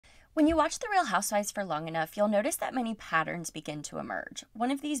When you watch The Real Housewives for long enough, you'll notice that many patterns begin to emerge,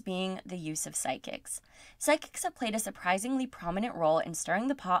 one of these being the use of psychics. Psychics have played a surprisingly prominent role in stirring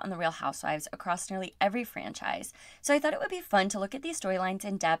the pot on The Real Housewives across nearly every franchise, so I thought it would be fun to look at these storylines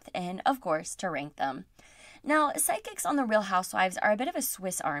in depth and, of course, to rank them. Now, psychics on The Real Housewives are a bit of a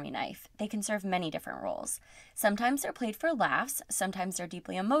Swiss Army knife. They can serve many different roles. Sometimes they're played for laughs, sometimes they're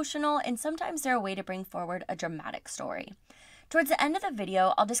deeply emotional, and sometimes they're a way to bring forward a dramatic story. Towards the end of the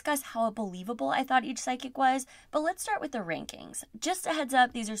video, I'll discuss how believable I thought each psychic was, but let's start with the rankings. Just a heads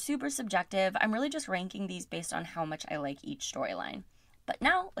up, these are super subjective. I'm really just ranking these based on how much I like each storyline. But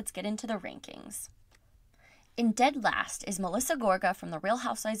now, let's get into the rankings. In dead last is Melissa Gorga from The Real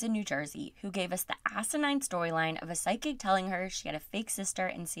Housewives of New Jersey, who gave us the asinine storyline of a psychic telling her she had a fake sister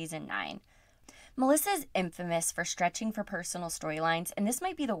in season 9. Melissa is infamous for stretching for personal storylines, and this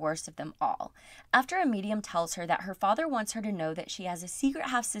might be the worst of them all. After a medium tells her that her father wants her to know that she has a secret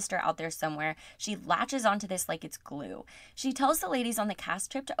half-sister out there somewhere, she latches onto this like it's glue. She tells the ladies on the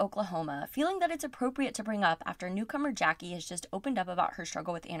cast trip to Oklahoma, feeling that it's appropriate to bring up after newcomer Jackie has just opened up about her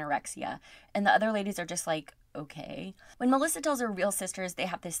struggle with anorexia, and the other ladies are just like, okay. When Melissa tells her real sisters, they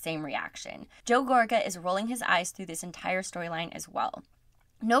have the same reaction. Joe Gorga is rolling his eyes through this entire storyline as well.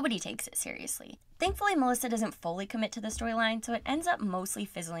 Nobody takes it seriously. Thankfully, Melissa doesn't fully commit to the storyline, so it ends up mostly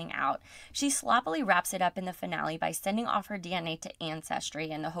fizzling out. She sloppily wraps it up in the finale by sending off her DNA to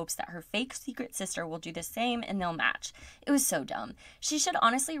Ancestry in the hopes that her fake secret sister will do the same and they'll match. It was so dumb. She should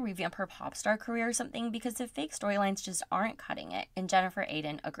honestly revamp her pop star career or something because the fake storylines just aren't cutting it, and Jennifer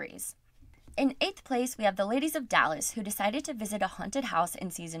Aydin agrees. In 8th place, we have the ladies of Dallas, who decided to visit a haunted house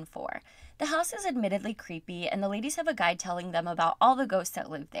in season 4. The house is admittedly creepy, and the ladies have a guide telling them about all the ghosts that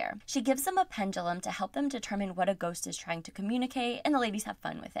live there. She gives them a pendulum to help them determine what a ghost is trying to communicate, and the ladies have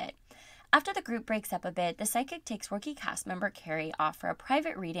fun with it. After the group breaks up a bit, the psychic takes rookie cast member Carrie off for a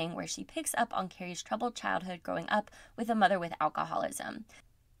private reading where she picks up on Carrie's troubled childhood growing up with a mother with alcoholism.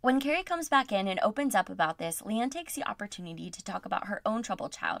 When Carrie comes back in and opens up about this, Leanne takes the opportunity to talk about her own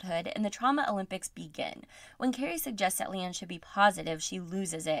troubled childhood, and the trauma Olympics begin. When Carrie suggests that Leanne should be positive, she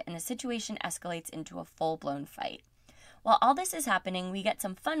loses it, and the situation escalates into a full-blown fight. While all this is happening, we get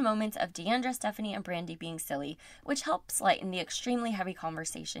some fun moments of Deandra, Stephanie, and Brandi being silly, which helps lighten the extremely heavy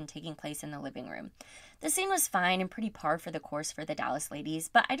conversation taking place in the living room. The scene was fine and pretty par for the course for the Dallas ladies,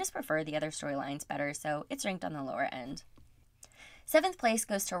 but I just prefer the other storylines better, so it's ranked on the lower end. 7th place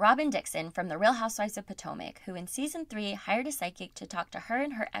goes to Robyn Dixon from The Real Housewives of Potomac, who in season 3 hired a psychic to talk to her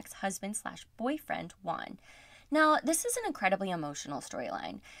and her ex-husband/boyfriend, Juan. Now, this is an incredibly emotional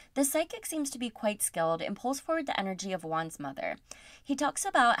storyline. The psychic seems to be quite skilled and pulls forward the energy of Juan's mother. He talks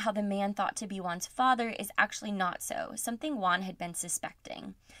about how the man thought to be Juan's father is actually not so, something Juan had been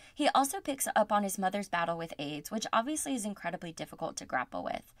suspecting. He also picks up on his mother's battle with AIDS, which obviously is incredibly difficult to grapple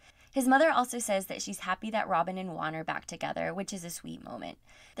with. His mother also says that she's happy that Robyn and Juan are back together, which is a sweet moment.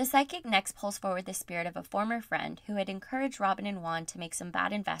 The psychic next pulls forward the spirit of a former friend who had encouraged Robyn and Juan to make some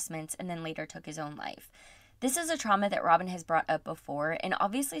bad investments and then later took his own life. This is a trauma that Robyn has brought up before, and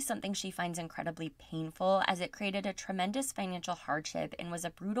obviously something she finds incredibly painful, as it created a tremendous financial hardship and was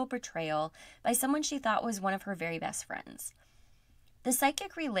a brutal betrayal by someone she thought was one of her very best friends. The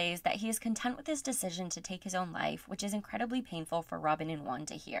psychic relays that he is content with his decision to take his own life, which is incredibly painful for Robyn and Juan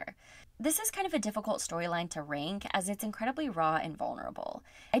to hear. This is kind of a difficult storyline to rank, as it's incredibly raw and vulnerable.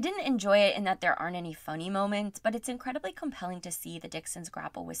 I didn't enjoy it in that there aren't any funny moments, but it's incredibly compelling to see the Dixons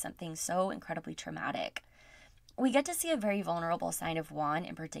grapple with something so incredibly traumatic. We get to see a very vulnerable side of Juan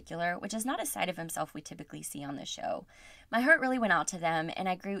in particular, which is not a side of himself we typically see on the show. My heart really went out to them, and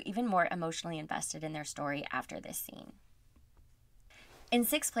I grew even more emotionally invested in their story after this scene. In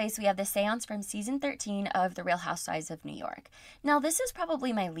 6th place, we have the seance from season 13 of The Real Housewives of New York. Now, this is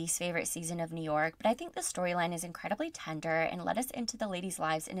probably my least favorite season of New York, but I think the storyline is incredibly tender and let us into the ladies'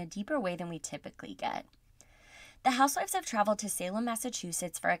 lives in a deeper way than we typically get. The housewives have traveled to Salem,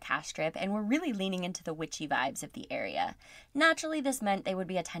 Massachusetts for a cast trip and were really leaning into the witchy vibes of the area. Naturally, this meant they would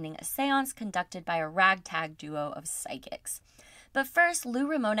be attending a seance conducted by a ragtag duo of psychics. But first, Lou,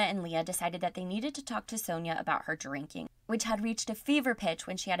 Ramona, and Leah decided that they needed to talk to Sonja about her drinking, which had reached a fever pitch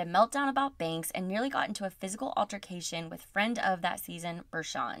when she had a meltdown about Banks and nearly got into a physical altercation with friend of that season,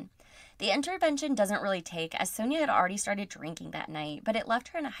 Bershawn. The intervention doesn't really take, as Sonja had already started drinking that night, but it left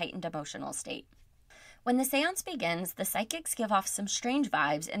her in a heightened emotional state. When the seance begins, the psychics give off some strange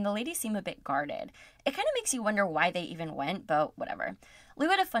vibes and the ladies seem a bit guarded. It kind of makes you wonder why they even went, but whatever. Lou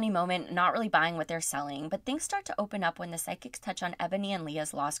had a funny moment, not really buying what they're selling, but things start to open up when the psychics touch on Ebony and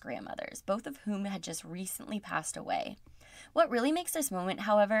Leah's lost grandmothers, both of whom had just recently passed away. What really makes this moment,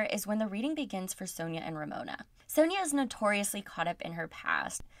 however, is when the reading begins for Sonja and Ramona. Sonja is notoriously caught up in her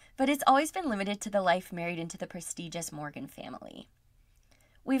past, but it's always been limited to the life married into the prestigious Morgan family.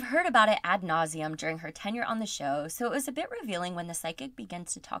 We've heard about it ad nauseum during her tenure on the show, so it was a bit revealing when the psychic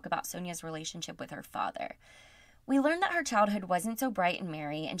begins to talk about Sonja's relationship with her father. We learned that her childhood wasn't so bright and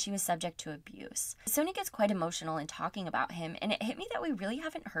merry, and she was subject to abuse. Sonja gets quite emotional in talking about him, and it hit me that we really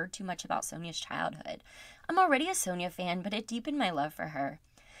haven't heard too much about Sonja's childhood. I'm already a Sonja fan, but it deepened my love for her.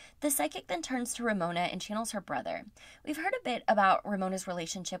 The psychic then turns to Ramona and channels her brother. We've heard a bit about Ramona's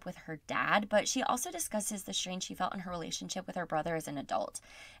relationship with her dad, but she also discusses the strain she felt in her relationship with her brother as an adult.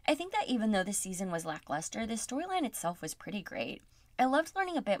 I think that even though this season was lackluster, the storyline itself was pretty great. I loved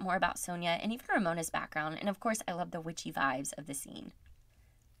learning a bit more about Sonja and even Ramona's background, and of course I love the witchy vibes of the scene.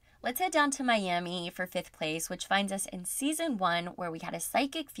 Let's head down to Miami for 5th place, which finds us in Season 1, where we had a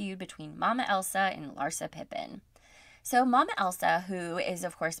psychic feud between Mama Elsa and Larsa Pippen. So Mama Elsa, who is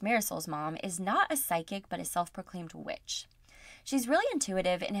of course Marisol's mom, is not a psychic but a self-proclaimed witch. She's really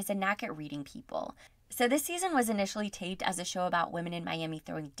intuitive and has a knack at reading people. So this season was initially taped as a show about women in Miami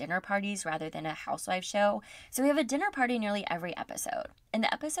throwing dinner parties rather than a housewife show. So we have a dinner party nearly every episode. In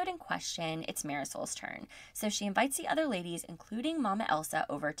the episode in question, it's Marisol's turn. So she invites the other ladies, including Mama Elsa,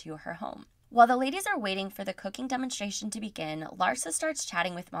 over to her home. While the ladies are waiting for the cooking demonstration to begin, Larsa starts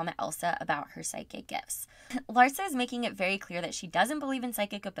chatting with Mama Elsa about her psychic gifts. Larsa is making it very clear that she doesn't believe in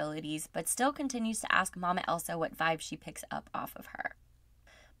psychic abilities, but still continues to ask Mama Elsa what vibe she picks up off of her.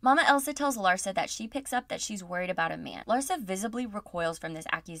 Mama Elsa tells Larsa that she picks up that she's worried about a man. Larsa visibly recoils from this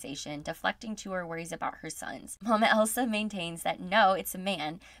accusation, deflecting to her worries about her sons. Mama Elsa maintains that no, it's a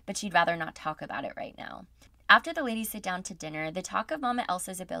man, but she'd rather not talk about it right now. After the ladies sit down to dinner, the talk of Mama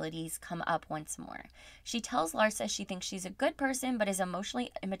Elsa's abilities come up once more. She tells Larsa she thinks she's a good person but is emotionally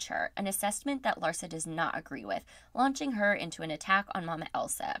immature, an assessment that Larsa does not agree with, launching her into an attack on Mama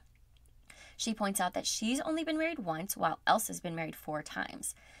Elsa. She points out that she's only been married once, while Elsa's been married 4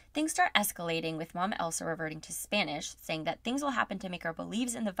 times. Things start escalating, with Mama Elsa reverting to Spanish, saying that things will happen to make her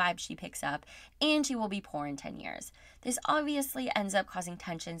believe in the vibe she picks up, and she will be poor in 10 years. This obviously ends up causing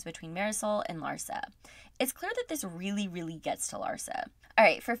tensions between Marisol and Larsa. It's clear that this really gets to Larsa.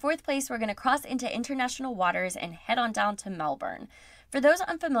 Alright, for 4th place, we're going to cross into international waters and head on down to Melbourne. For those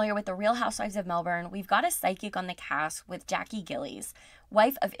unfamiliar with the Real Housewives of Melbourne, we've got a psychic on the cast with Jackie Gillies,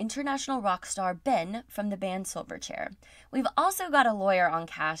 wife of international rock star Ben from the band Silverchair. We've also got a lawyer on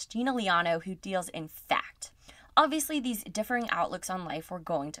cast, Gina Liano, who deals in fact. Obviously, these differing outlooks on life were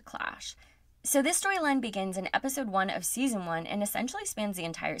going to clash. So this storyline begins in episode 1 of season 1 and essentially spans the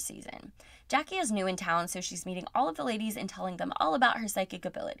entire season. Jackie is new in town, so she's meeting all of the ladies and telling them all about her psychic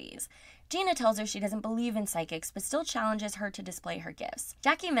abilities. Gina tells her she doesn't believe in psychics, but still challenges her to display her gifts.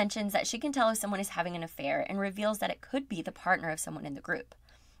 Jackie mentions that she can tell if someone is having an affair and reveals that it could be the partner of someone in the group.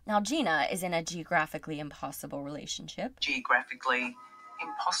 Now Gina is in a geographically impossible relationship. Geographically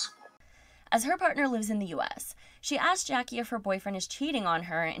impossible. As her partner lives in the US. She asks Jackie if her boyfriend is cheating on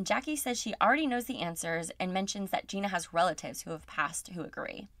her, and Jackie says she already knows the answers and mentions that Gina has relatives who have passed who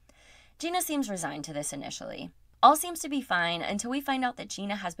agree. Gina seems resigned to this initially. All seems to be fine until we find out that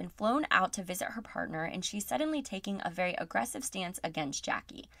Gina has been flown out to visit her partner, and she's suddenly taking a very aggressive stance against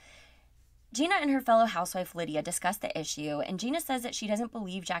Jackie. Gina and her fellow housewife Lydia discuss the issue, and Gina says that she doesn't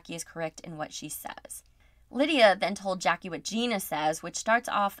believe Jackie is correct in what she says. Lydia then told Jackie what Gina says, which starts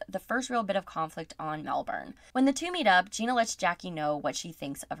off the first real bit of conflict on Melbourne. When the two meet up, Gina lets Jackie know what she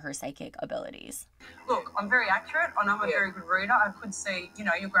thinks of her psychic abilities. Look, I'm very accurate. I know I'm a very good reader. I could see,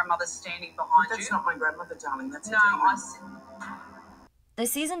 your grandmother standing behind you. That's not my grandmother, darling. That's a No, demon. The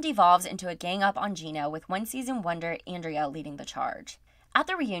season devolves into a gang up on Gina, with one-season wonder Andrea leading the charge. At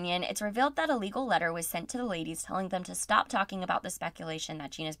the reunion, it's revealed that a legal letter was sent to the ladies telling them to stop talking about the speculation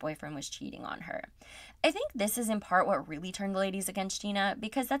that Gina's boyfriend was cheating on her. I think this is in part what really turned the ladies against Gina,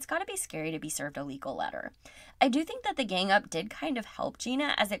 because that's gotta be scary to be served a legal letter. I do think that the gang up did kind of help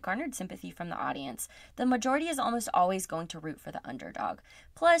Gina, as it garnered sympathy from the audience. The majority is almost always going to root for the underdog.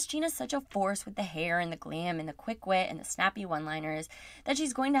 Plus, Gina's such a force with the hair and the glam and the quick wit and the snappy one-liners that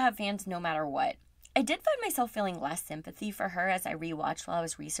she's going to have fans no matter what. I did find myself feeling less sympathy for her as I rewatched while I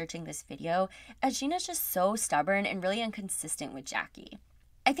was researching this video, as Gina's just so stubborn and really inconsistent with Jackie.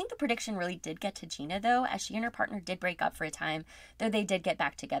 I think the prediction really did get to Gina though, as she and her partner did break up for a time, though they did get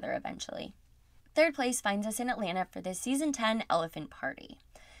back together eventually. 3rd place finds us in Atlanta for the season 10 Elephant Party.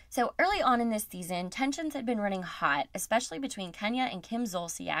 So early on in this season, tensions had been running hot, especially between Kenya and Kim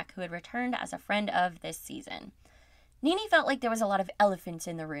Zolciak, who had returned as a friend of this season. Nene felt like there was a lot of elephants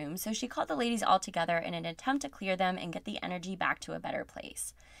in the room, so she called the ladies all together in an attempt to clear them and get the energy back to a better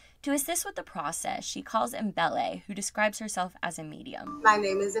place. To assist with the process, she calls Mbele, who describes herself as a medium. My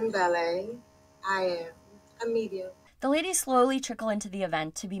name is Mbele. I am a medium. The ladies slowly trickle into the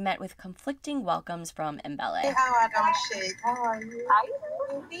event to be met with conflicting welcomes from Mbele. Hey, how I don't shake. How are you?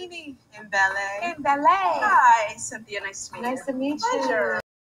 Hi. Nini. Mbele. Mbele. Hi, Cynthia. Nice to meet you. Nice to meet you. Pleasure.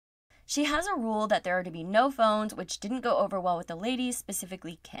 She has a rule that there are to be no phones, which didn't go over well with the ladies,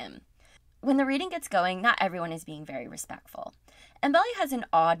 specifically Kim. When the reading gets going, not everyone is being very respectful. Mbele has an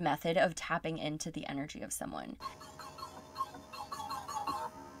odd method of tapping into the energy of someone.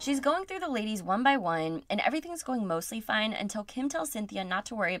 She's going through the ladies one by one, and everything's going mostly fine until Kim tells Cynthia not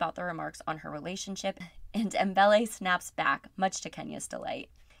to worry about the remarks on her relationship, and Mbele snaps back, much to Kenya's delight.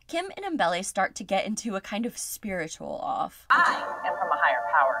 Kim and Mbele start to get into a kind of spiritual off. I am from a higher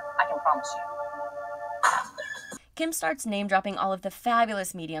power. I can promise you. Kim starts name-dropping all of the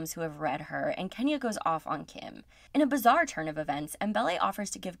fabulous mediums who have read her, and Kenya goes off on Kim. In a bizarre turn of events, Mbele offers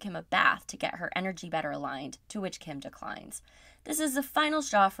to give Kim a bath to get her energy better aligned, to which Kim declines. This is the final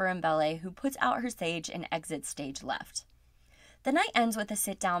straw for Mbele, who puts out her sage and exits stage left. The night ends with a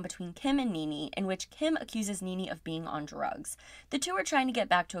sit-down between Kim and Nini, in which Kim accuses Nini of being on drugs. The two are trying to get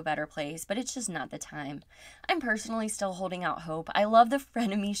back to a better place, but it's just not the time. I'm personally still holding out hope. I love the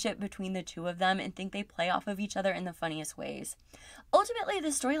frenemy-ship between the two of them and think they play off of each other in the funniest ways. Ultimately, the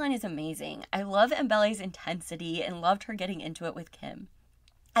storyline is amazing. I love Mbele's intensity and loved her getting into it with Kim.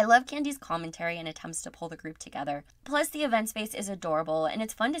 I love Candy's commentary and attempts to pull the group together. Plus, the event space is adorable, and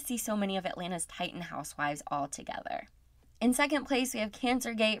it's fun to see so many of Atlanta's Titan housewives all together. In second place, we have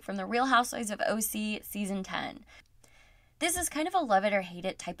Cancergate from The Real Housewives of OC Season 10. This is kind of a love it or hate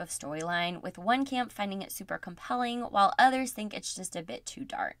it type of storyline, with one camp finding it super compelling, while others think it's just a bit too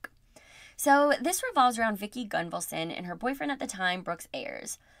dark. So this revolves around Vicki Gunvalson and her boyfriend at the time, Brooks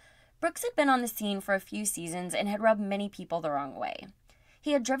Ayers. Brooks had been on the scene for a few seasons and had rubbed many people the wrong way.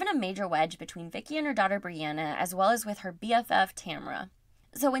 He had driven a major wedge between Vicki and her daughter Brianna, as well as with her BFF Tamra.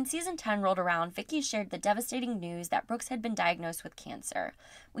 So when season 10 rolled around, Vicki shared the devastating news that Brooks had been diagnosed with cancer.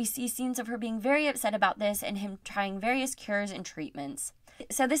 We see scenes of her being very upset about this and him trying various cures and treatments.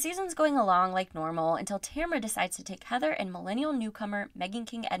 So the season's going along like normal until Tamra decides to take Heather and millennial newcomer Meghan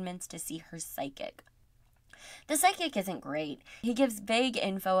King Edmonds to see her psychic. The psychic isn't great. He gives vague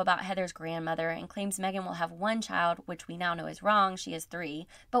info about Heather's grandmother and claims Meghan will have one child, which we now know is wrong. She has 3.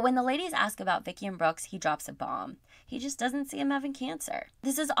 But when the ladies ask about Vicki and Brooks, he drops a bomb. He just doesn't see him having cancer.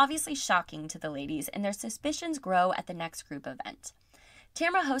 This is obviously shocking to the ladies, and their suspicions grow at the next group event.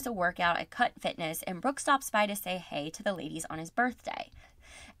 Tamra hosts a workout at Cut Fitness, and Brooks stops by to say hey to the ladies on his birthday.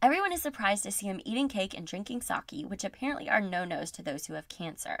 Everyone is surprised to see him eating cake and drinking sake, which apparently are no-nos to those who have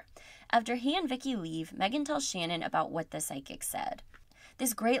cancer. After he and Vicki leave, Meghan tells Shannon about what the psychic said.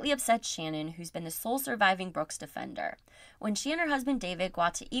 This greatly upsets Shannon, who's been the sole surviving Brooks defender. When she and her husband David go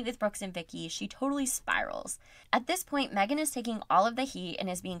out to eat with Brooks and Vicki, she totally spirals. At this point, Meghan is taking all of the heat and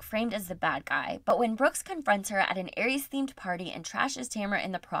is being framed as the bad guy, but when Brooks confronts her at an Aries-themed party and trashes Tamra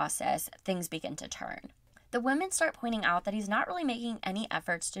in the process, things begin to turn. The women start pointing out that he's not really making any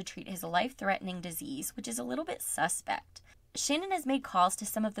efforts to treat his life-threatening disease, which is a little bit suspect. Shannon has made calls to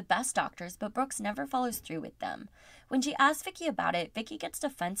some of the best doctors, but Brooks never follows through with them. When she asks Vicki about it, Vicki gets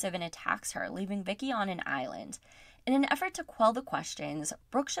defensive and attacks her, leaving Vicki on an island. In an effort to quell the questions,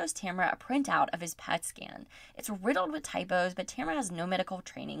 Brooks shows Tamra a printout of his PET scan. It's riddled with typos, but Tamra has no medical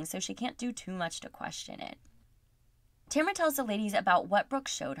training, so she can't do too much to question it. Tamra tells the ladies about what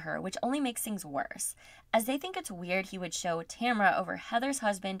Brooks showed her, which only makes things worse, as they think it's weird he would show Tamra over Heather's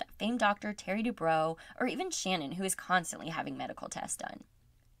husband, famed doctor Terry Dubois, or even Shannon, who is constantly having medical tests done.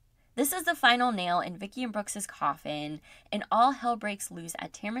 This is the final nail in Vicki and Brooks' coffin, and all hell breaks loose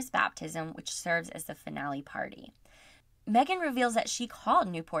at Tamra's baptism, which serves as the finale party. Meghan reveals that she called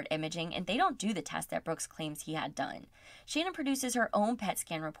Newport Imaging and they don't do the test that Brooks claims he had done. Shannon produces her own PET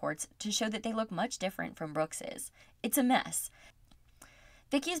scan reports to show that they look much different from Brooks's. It's a mess.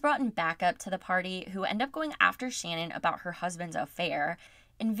 Vicki's brought in backup to the party, who end up going after Shannon about her husband's affair,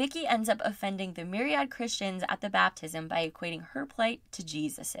 and Vicki ends up offending the myriad Christians at the baptism by equating her plight to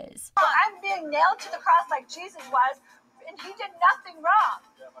Jesus's. Well, I'm being nailed to the cross like Jesus was, and he did nothing wrong.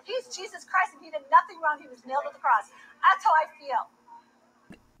 He's Jesus Christ, and he did nothing wrong. He was nailed to the cross. That's how I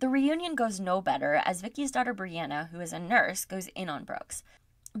feel. The reunion goes no better, as Vicki's daughter Brianna, who is a nurse, goes in on Brooks.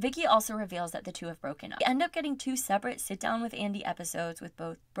 Vicki also reveals that the two have broken up. They end up getting 2 separate sit-down with Andy episodes, with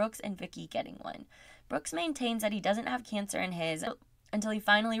both Brooks and Vicki getting one. Brooks maintains that he doesn't have cancer in his, until he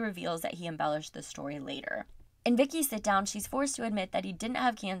finally reveals that he embellished the story later. In Vicki's sit-down, she's forced to admit that he didn't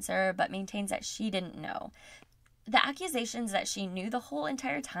have cancer, but maintains that she didn't know. The accusations that she knew the whole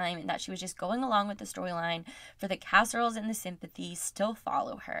entire time and that she was just going along with the storyline for the casseroles and the sympathy still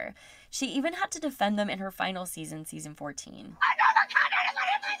follow her. She even had to defend them in her final season, season 14. I never cut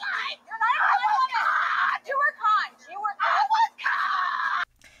anybody in my life! You were kind! You were kind! I was kind!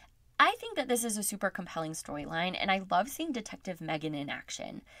 I think that this is a super compelling storyline, and I love seeing Detective Meghan in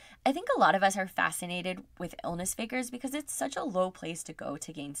action. I think a lot of us are fascinated with illness figures because it's such a low place to go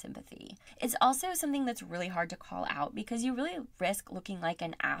to gain sympathy. It's also something that's really hard to call out because you really risk looking like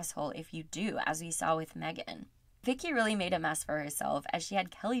an asshole if you do, as we saw with Meghan. Vicki really made a mess for herself as she had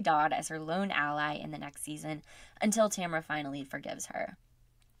Kelly Dodd as her lone ally in the next season until Tamra finally forgives her.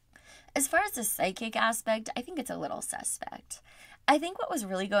 As far as the psychic aspect, I think it's a little suspect. I think what was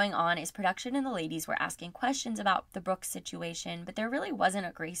really going on is production and the ladies were asking questions about the Brooke situation, but there really wasn't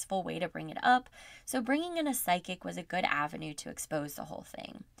a graceful way to bring it up, so bringing in a psychic was a good avenue to expose the whole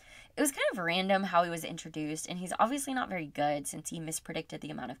thing. It was kind of random how he was introduced, and he's obviously not very good since he mispredicted the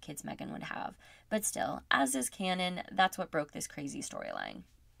amount of kids Meghan would have. But still, as is canon, that's what broke this crazy storyline.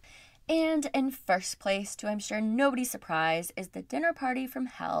 And in first place, to I'm sure nobody's surprise, is the dinner party from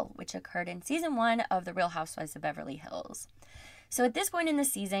hell, which occurred in season 1 of The Real Housewives of Beverly Hills. So at this point in the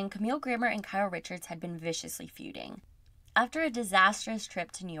season, Camille Grammer and Kyle Richards had been viciously feuding. After a disastrous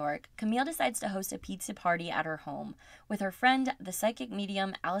trip to New York, Camille decides to host a pizza party at her home, with her friend, the psychic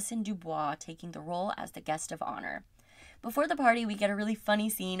medium Allison Dubois, taking the role as the guest of honor. Before the party, we get a really funny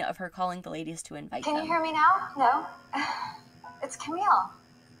scene of her calling the ladies to invite them. Can you hear me now? No? It's Camille.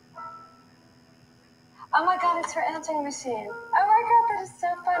 Oh my god, it's her answering machine. Oh my god, that is so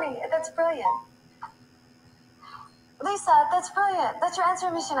funny. That's brilliant. Lisa, that's brilliant. That's your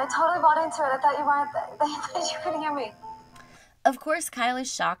answering machine. I totally bought into it. I thought you weren't, you couldn't hear me. Of course, Kyle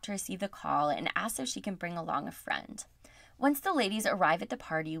is shocked to receive the call and asks if she can bring along a friend. Once the ladies arrive at the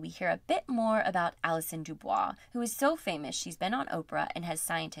party, we hear a bit more about Allison Dubois, who is so famous she's been on Oprah and has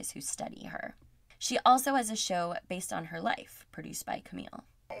scientists who study her. She also has a show based on her life, produced by Camille.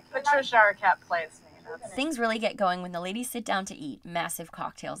 Patricia Arquette plays me. Things really get going when the ladies sit down to eat, massive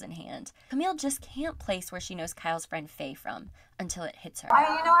cocktails in hand. Camille just can't place where she knows Kyle's friend Faye from, until it hits her. You know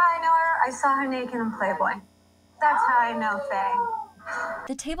how I know her? I saw her naked in Playboy. That's how I know Faye.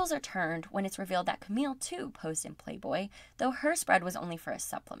 The tables are turned when it's revealed that Camille, too, posed in Playboy, though her spread was only for a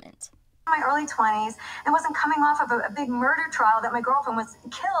supplement. In my early 20s, and wasn't coming off of a big murder trial that my girlfriend was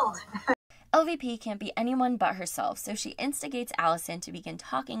killed. LVP can't be anyone but herself, so she instigates Allison to begin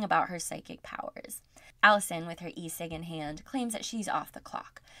talking about her psychic powers. Allison, with her e-cig in hand, claims that she's off the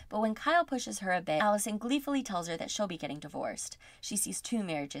clock. But when Kyle pushes her a bit, Allison gleefully tells her that she'll be getting divorced. She sees 2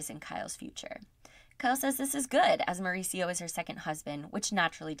 marriages in Kyle's future. Kyle says this is good, as Mauricio is her second husband, which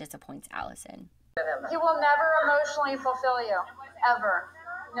naturally disappoints Allison. He will never emotionally fulfill you. Ever.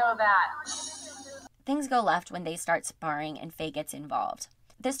 Know that. Things go left when they start sparring and Faye gets involved.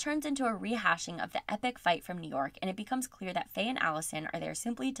 This turns into a rehashing of the epic fight from New York, and it becomes clear that Faye and Allison are there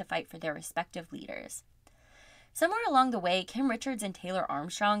simply to fight for their respective leaders. Somewhere along the way, Kim Richards and Taylor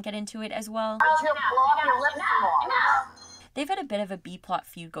Armstrong get into it as well. They've had a bit of a B-plot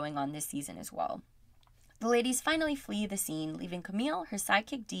feud going on this season as well. The ladies finally flee the scene, leaving Camille, her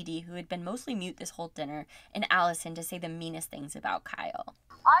sidekick Dee Dee, who had been mostly mute this whole dinner, and Allison to say the meanest things about Kyle.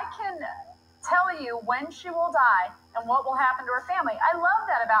 I can tell you when she will die and what will happen to her family. I love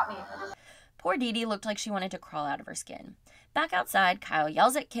that about me. Poor Dee Dee looked like she wanted to crawl out of her skin. Back outside, Kyle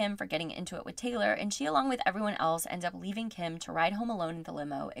yells at Kim for getting into it with Taylor, and she, along with everyone else, ends up leaving Kim to ride home alone in the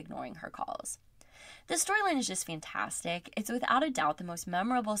limo, ignoring her calls. The storyline is just fantastic. It's without a doubt the most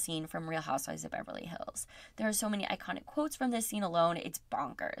memorable scene from Real Housewives of Beverly Hills. There are so many iconic quotes from this scene alone, it's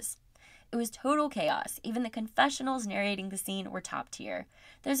bonkers. It was total chaos. Even the confessionals narrating the scene were top tier.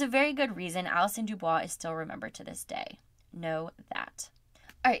 There's a very good reason Allison Dubois is still remembered to this day. Know that.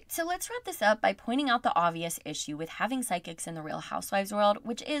 Alright, so let's wrap this up by pointing out the obvious issue with having psychics in the Real Housewives world,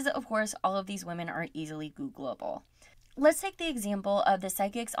 which is, of course, all of these women aren't easily Googleable. Let's take the example of the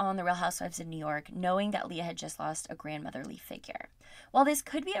psychics on The Real Housewives of New York, knowing that Leah had just lost a grandmotherly figure. While this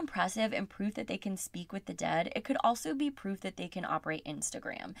could be impressive and proof that they can speak with the dead, it could also be proof that they can operate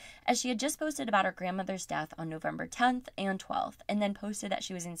Instagram, as she had just posted about her grandmother's death on November 10th and 12th, and then posted that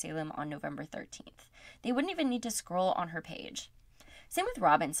she was in Salem on November 13th. They wouldn't even need to scroll on her page. Same with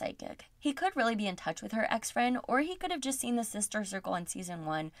Robyn's psychic. He could really be in touch with her ex-friend, or he could have just seen the sister circle in season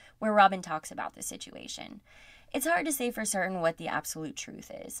 1 where Robyn talks about the situation. It's hard to say for certain what the absolute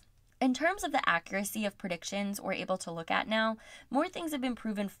truth is. In terms of the accuracy of predictions we're able to look at now, more things have been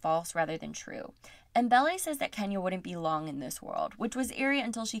proven false rather than true. And Belle says that Kenya wouldn't be long in this world, which was eerie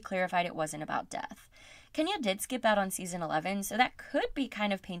until she clarified it wasn't about death. Kenya did skip out on season 11, so that could be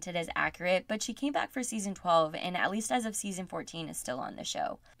kind of painted as accurate, but she came back for season 12, and at least as of season 14 is still on the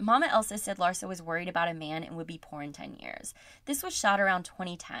show. Mama Elsa said Larsa was worried about a man and would be poor in 10 years. This was shot around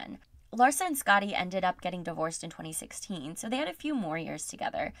 2010. Larsa and Scotty ended up getting divorced in 2016, so they had a few more years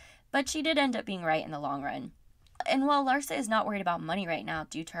together, but she did end up being right in the long run. And while Larsa is not worried about money right now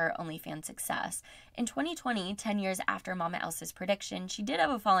due to her OnlyFans success, in 2020, 10 years after Mama Elsa's prediction, she did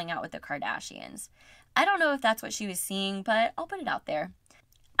have a falling out with the Kardashians. I don't know if that's what she was seeing, but I'll put it out there.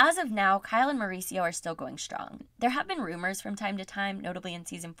 As of now, Kyle and Mauricio are still going strong. There have been rumors from time to time, notably in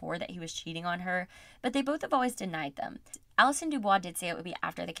season 4, that he was cheating on her, but they both have always denied them. Allison Dubois did say it would be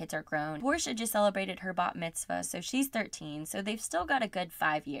after the kids are grown. Portia just celebrated her bat mitzvah, so she's 13, so they've still got a good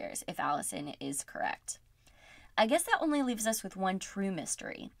 5 years, if Allison is correct. I guess that only leaves us with one true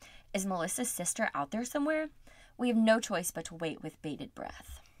mystery. Is Melissa's sister out there somewhere? We have no choice but to wait with bated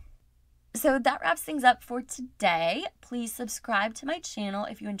breath. So that wraps things up for today. Please subscribe to my channel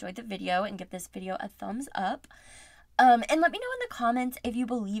if you enjoyed the video and give this video a thumbs up. And let me know in the comments if you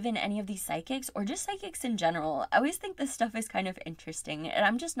believe in any of these psychics or just psychics in general. I always think this stuff is kind of interesting and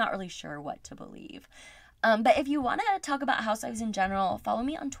I'm just not really sure what to believe. But if you want to talk about Housewives in general, follow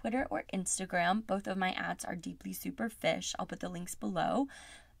me on Twitter or Instagram. Both of my ads are deeply super fish. I'll put the links below.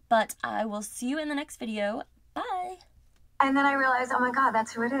 But I will see you in the next video. Bye! And then I realized, oh my God,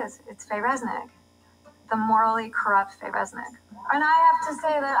 that's who it is. It's Faye Resnick, the morally corrupt Faye Resnick. And I have to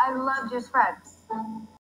say that I loved your spread.